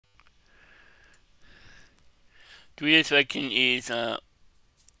Today's section is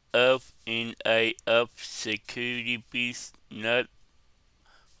FNAF security piece not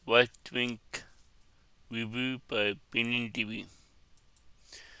watching review by Benin TV.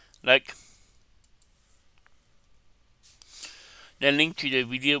 Like the link to the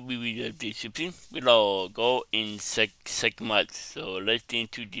video will be in the description below. Go in segments. So let's get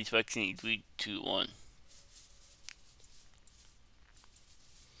into this section in 3, 2, 1.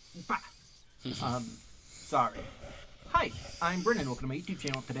 Sorry. Hi, I'm Brennan. Welcome to my YouTube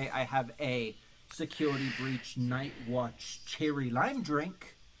channel. Today I have a Security Breach Night Watch Cherry Lime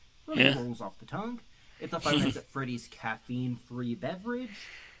drink. Really rolls off the tongue. It's a Five Nights at Freddy's caffeine-free beverage.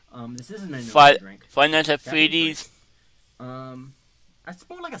 This isn't a energy drink. Five Nights at Freddy's. It's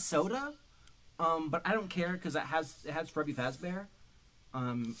more like a soda. But I don't care because it has Freddy Fazbear.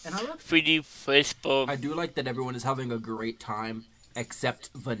 And I love Freddy Fazbear. I do like that everyone is having a great time except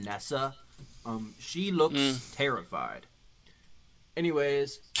Vanessa. She looks terrified.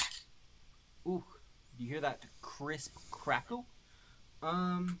 Anyways, ooh, you hear that crisp crackle?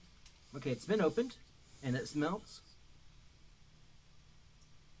 Okay, it's been opened, and it smells.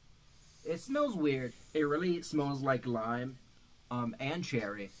 It smells weird. It really smells like lime, and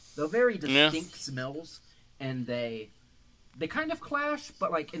cherry. They're very distinct smells, and they kind of clash,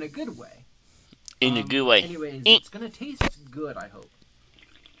 but like in a good way. In a good way. Anyways, it's gonna taste good, I hope.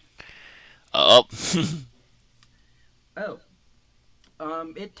 Oh.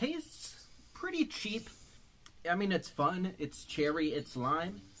 It tastes pretty cheap. I mean, it's fun. It's cherry. It's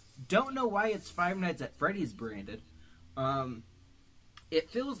lime. Don't know why it's Five Nights at Freddy's branded. It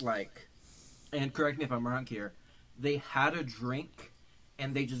feels like, and correct me if I'm wrong here, they had a drink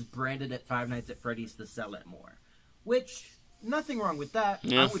and they just branded it Five Nights at Freddy's to sell it more. Which, nothing wrong with that.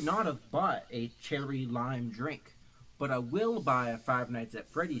 Yeah. I would not have bought a cherry lime drink, but I will buy a Five Nights at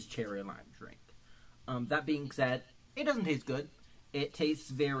Freddy's cherry lime drink. That being said, it doesn't taste good. It tastes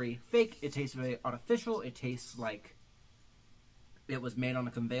very fake. It tastes very artificial. It tastes like it was made on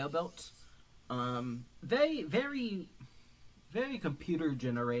a conveyor belt. Very, very, very computer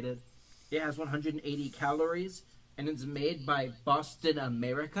generated. It has 180 calories, and it's made by Boston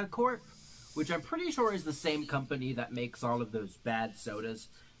America Corp, which I'm pretty sure is the same company that makes all of those bad sodas.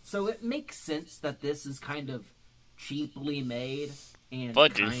 So it makes sense that this is kind of cheaply made and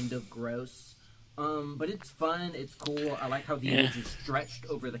kind of gross. But it's fun, it's cool. I like how the image is stretched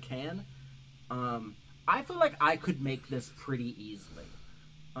over the can. I feel like I could make this pretty easily.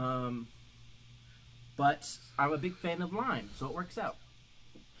 But I'm a big fan of lime, so it works out.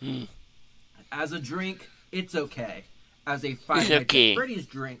 As a drink, it's okay. As a Five Nights at Freddy's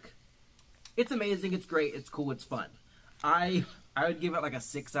drink, it's amazing, it's great, it's cool, it's fun. I would give it like a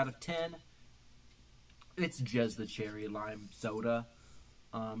 6 out of 10. It's just the cherry lime soda.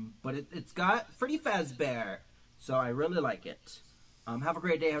 But it's got Freddy Fazbear, so I really like it. Have a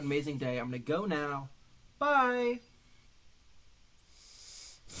great day, have an amazing day. I'm gonna go now. Bye!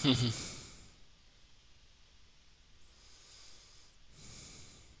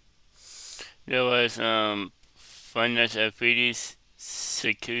 There was Five Nights at Freddy's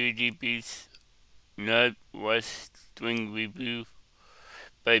security piece not watching review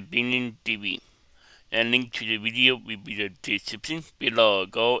by Benin TV. And link to the video will be in the description below.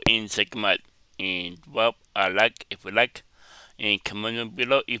 Go in segment and drop a like if you like, and comment down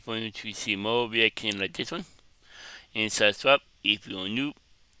below if you want to see more reactions like this one, and subscribe if you're new,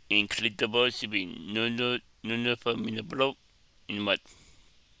 and click the bell to be notified below in what.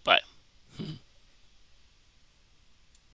 Bye.